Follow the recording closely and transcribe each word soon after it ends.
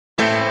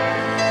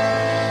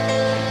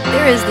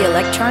Here is the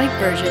electronic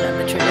version of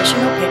the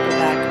traditional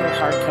paperback or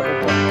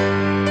hardcover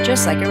book.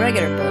 Just like a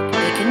regular book,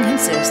 it can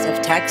consist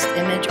of text,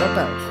 image, or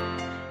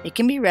both. It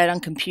can be read on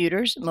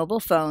computers, mobile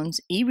phones,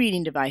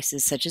 e-reading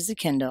devices such as the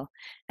Kindle,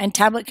 and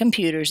tablet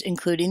computers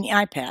including the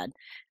iPad,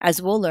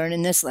 as we'll learn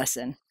in this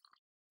lesson.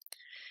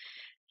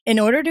 In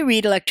order to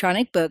read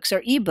electronic books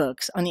or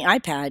e-books on the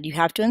iPad, you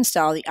have to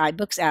install the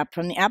iBooks app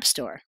from the App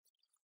Store.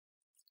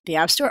 The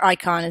App Store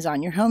icon is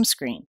on your home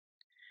screen.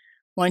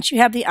 Once you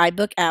have the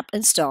iBook app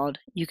installed,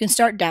 you can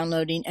start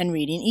downloading and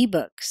reading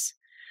ebooks.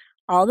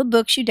 All the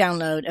books you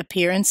download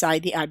appear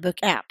inside the iBook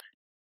app.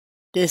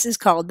 This is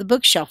called the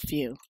bookshelf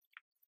view.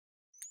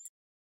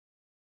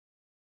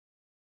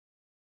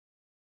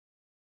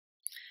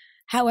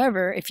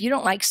 However, if you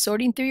don't like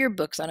sorting through your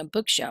books on a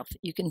bookshelf,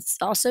 you can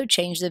also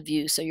change the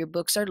view so your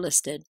books are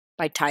listed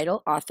by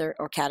title, author,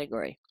 or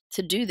category.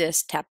 To do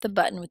this, tap the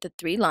button with the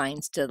three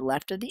lines to the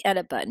left of the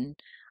Edit button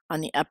on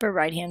the upper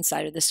right-hand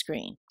side of the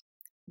screen.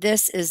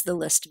 This is the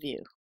list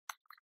view.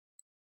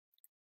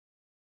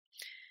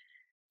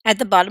 At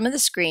the bottom of the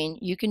screen,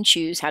 you can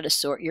choose how to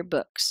sort your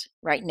books.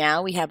 Right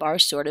now, we have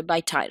ours sorted by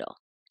title.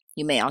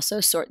 You may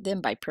also sort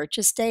them by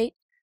purchase date,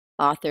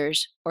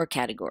 authors, or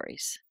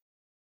categories.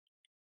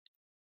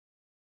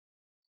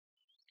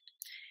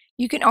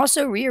 You can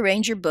also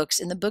rearrange your books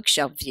in the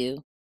bookshelf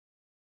view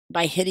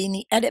by hitting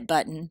the Edit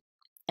button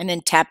and then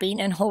tapping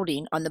and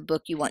holding on the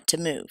book you want to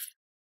move.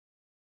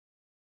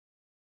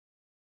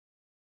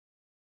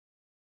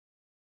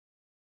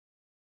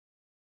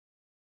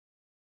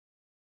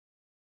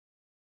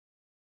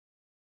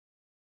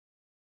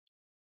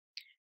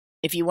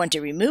 If you want to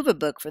remove a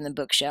book from the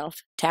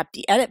bookshelf, tap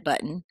the Edit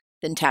button,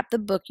 then tap the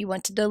book you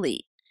want to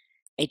delete.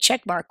 A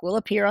check mark will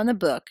appear on the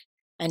book,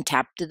 and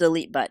tap the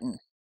Delete button.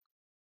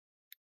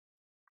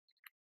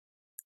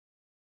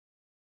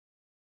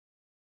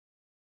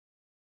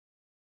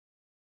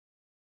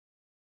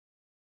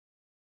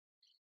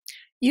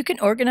 You can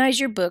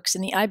organize your books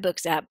in the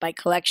iBooks app by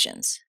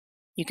collections.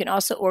 You can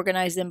also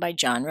organize them by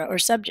genre or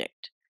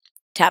subject.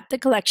 Tap the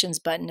Collections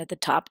button at the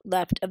top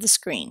left of the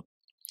screen.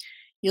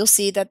 You'll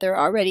see that there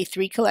are already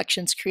 3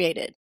 collections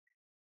created: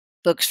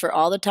 books for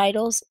all the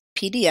titles,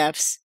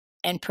 PDFs,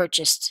 and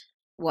purchased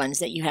ones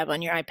that you have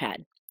on your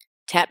iPad.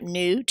 Tap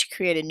New to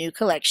create a new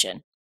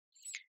collection.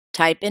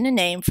 Type in a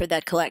name for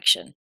that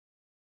collection.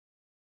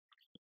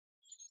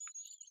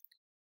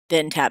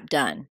 Then tap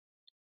Done.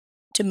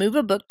 To move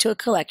a book to a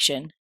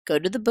collection, go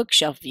to the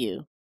bookshelf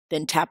view,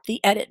 then tap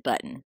the Edit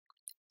button.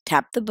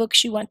 Tap the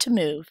books you want to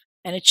move,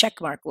 and a check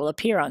mark will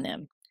appear on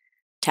them.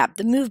 Tap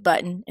the Move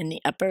button in the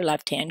upper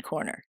left-hand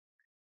corner.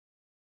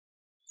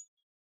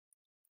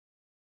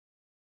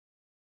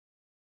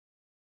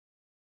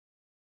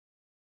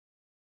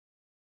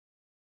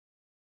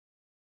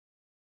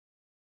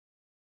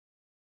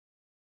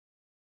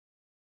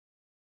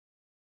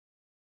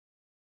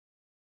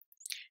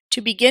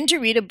 To begin to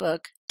read a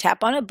book,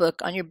 tap on a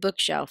book on your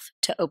bookshelf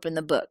to open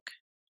the book.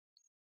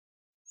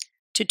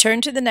 To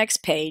turn to the next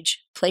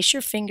page, place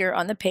your finger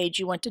on the page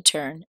you want to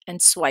turn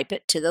and swipe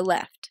it to the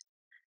left,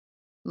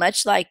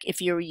 much like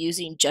if you were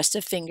using just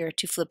a finger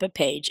to flip a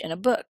page in a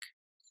book.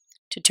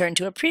 To turn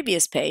to a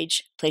previous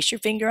page, place your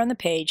finger on the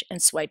page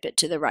and swipe it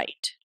to the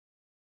right.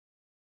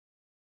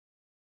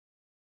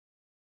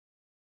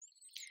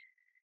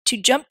 To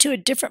jump to a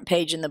different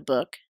page in the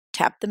book,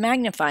 tap the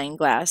magnifying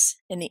glass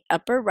in the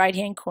upper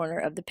right-hand corner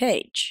of the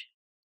page.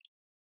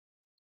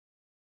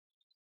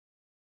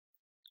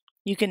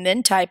 You can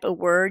then type a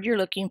word you're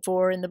looking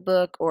for in the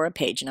book or a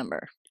page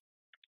number,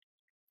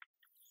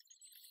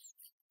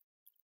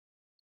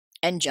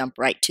 and jump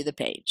right to the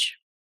page.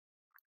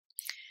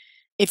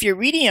 If you're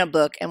reading a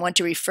book and want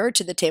to refer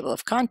to the table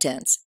of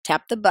contents,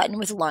 tap the button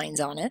with lines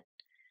on it.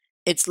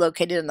 It's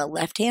located on the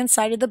left-hand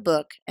side of the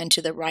book and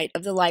to the right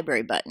of the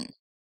library button.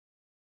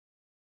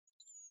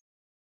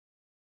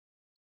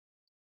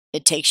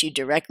 It takes you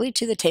directly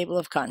to the table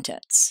of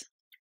contents.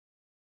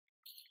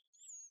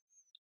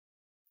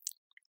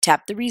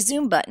 Tap the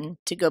Resume button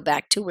to go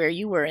back to where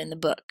you were in the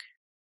book.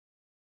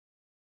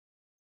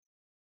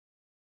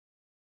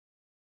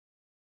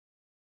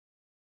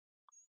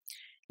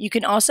 You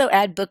can also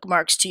add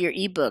bookmarks to your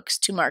ebooks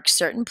to mark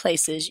certain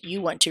places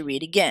you want to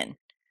read again,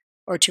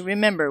 or to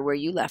remember where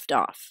you left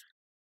off.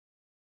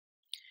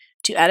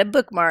 To add a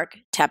bookmark,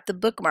 tap the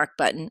Bookmark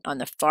button on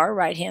the far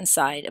right-hand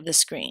side of the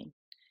screen.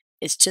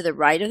 It's to the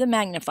right of the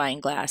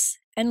magnifying glass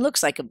and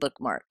looks like a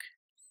bookmark.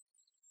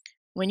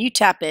 When you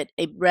tap it,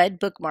 a red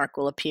bookmark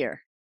will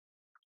appear.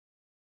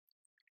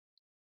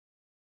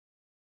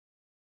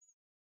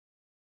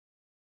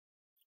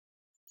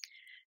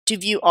 To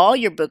view all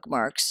your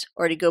bookmarks,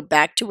 or to go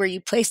back to where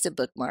you placed a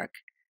bookmark,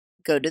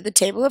 go to the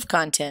table of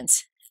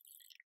contents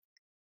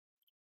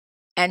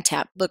and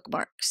tap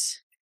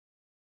Bookmarks.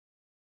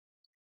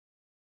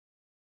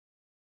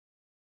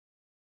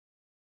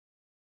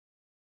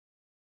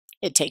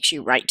 It takes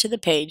you right to the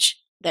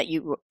page that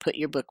you put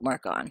your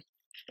bookmark on.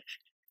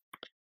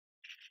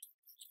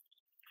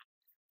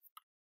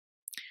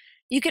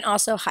 You can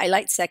also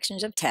highlight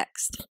sections of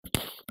text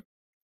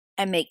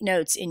and make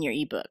notes in your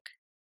ebook.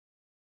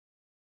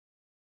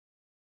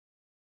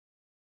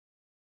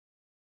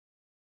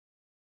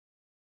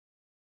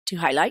 To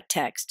highlight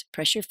text,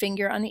 press your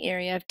finger on the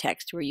area of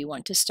text where you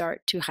want to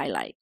start to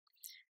highlight.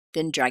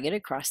 Then drag it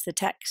across the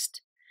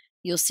text.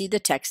 You'll see the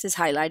text is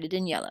highlighted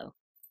in yellow.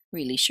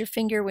 Release your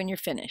finger when you're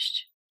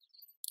finished.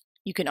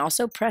 You can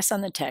also press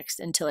on the text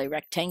until a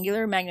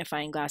rectangular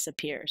magnifying glass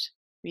appears.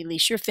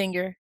 Release your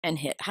finger and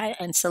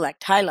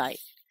select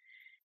Highlight.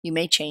 You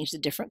may change the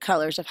different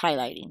colors of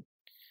highlighting.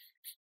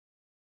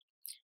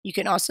 You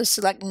can also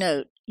select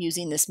Note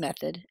using this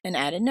method and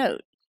add a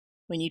note.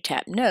 When you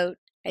tap Note,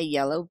 a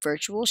yellow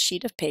virtual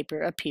sheet of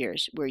paper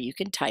appears where you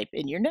can type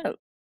in your note.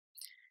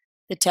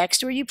 The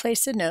text where you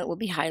place the note will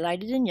be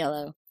highlighted in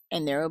yellow,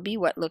 and there will be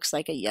what looks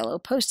like a yellow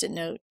Post-it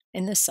note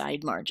in the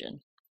side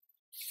margin.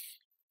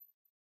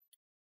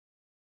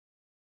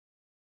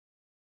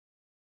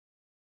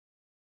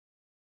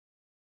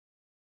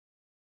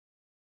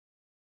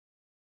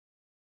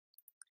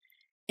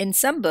 In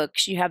some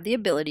books, you have the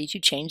ability to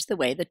change the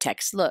way the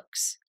text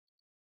looks.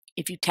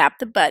 If you tap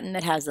the button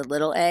that has the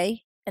little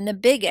a and the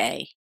big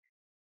A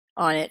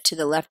on it to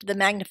the left of the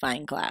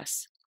magnifying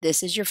glass,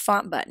 this is your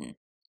font button.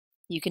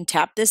 You can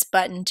tap this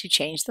button to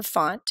change the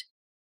font.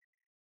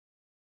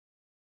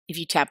 If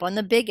you tap on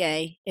the big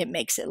A, it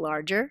makes it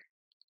larger.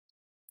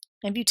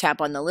 And if you tap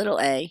on the little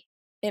a,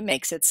 it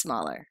makes it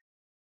smaller.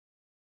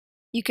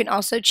 You can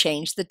also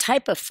change the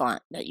type of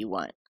font that you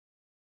want.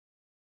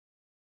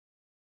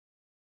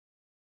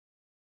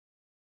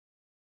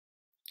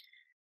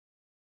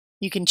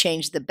 You can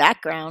change the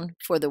background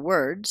for the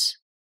words.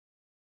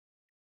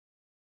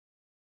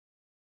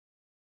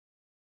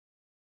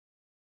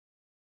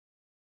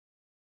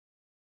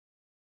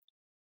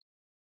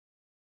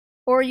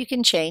 Or you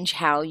can change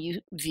how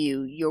you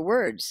view your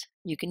words.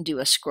 You can do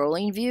a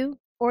scrolling view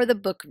or the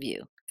book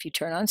view. If you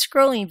turn on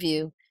scrolling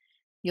view,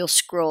 you'll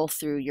scroll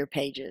through your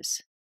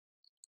pages.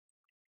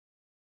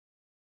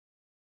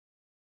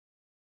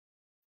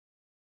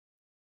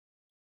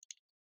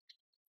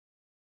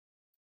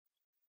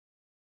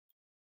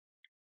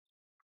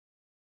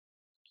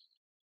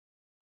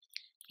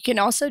 You can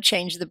also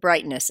change the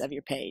brightness of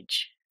your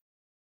page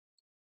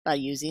by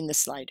using the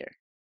slider.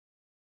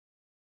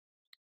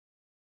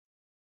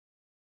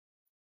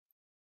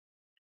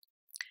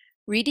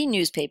 Reading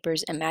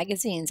newspapers and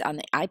magazines on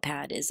the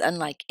iPad is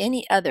unlike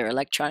any other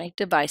electronic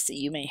device that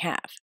you may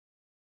have.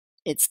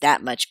 It's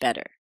that much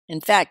better.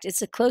 In fact, it's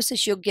the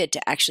closest you'll get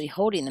to actually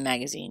holding the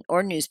magazine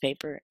or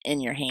newspaper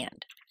in your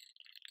hand.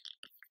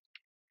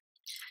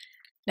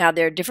 Now,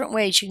 there are different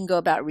ways you can go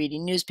about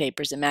reading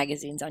newspapers and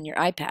magazines on your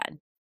iPad.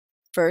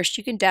 First,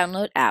 you can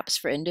download apps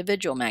for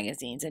individual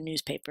magazines and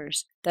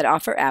newspapers that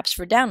offer apps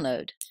for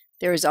download.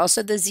 There is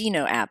also the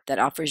Zeno app that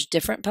offers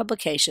different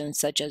publications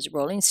such as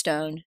Rolling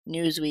Stone,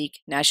 Newsweek,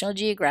 National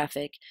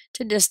Geographic,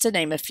 just to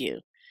name a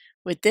few.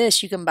 With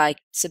this, you can buy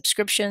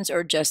subscriptions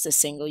or just a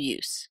single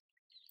use.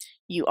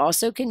 You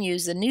also can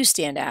use the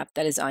Newsstand app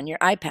that is on your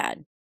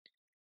iPad.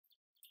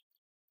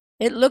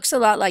 It looks a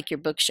lot like your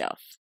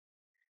bookshelf.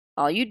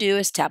 All you do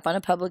is tap on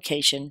a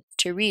publication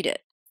to read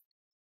it.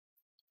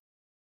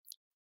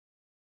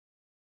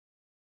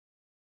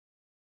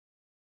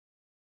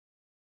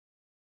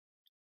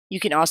 You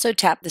can also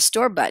tap the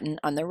Store button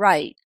on the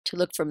right to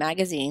look for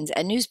magazines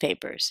and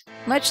newspapers,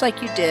 much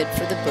like you did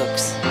for the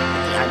books in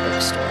the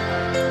iBook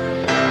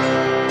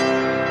store.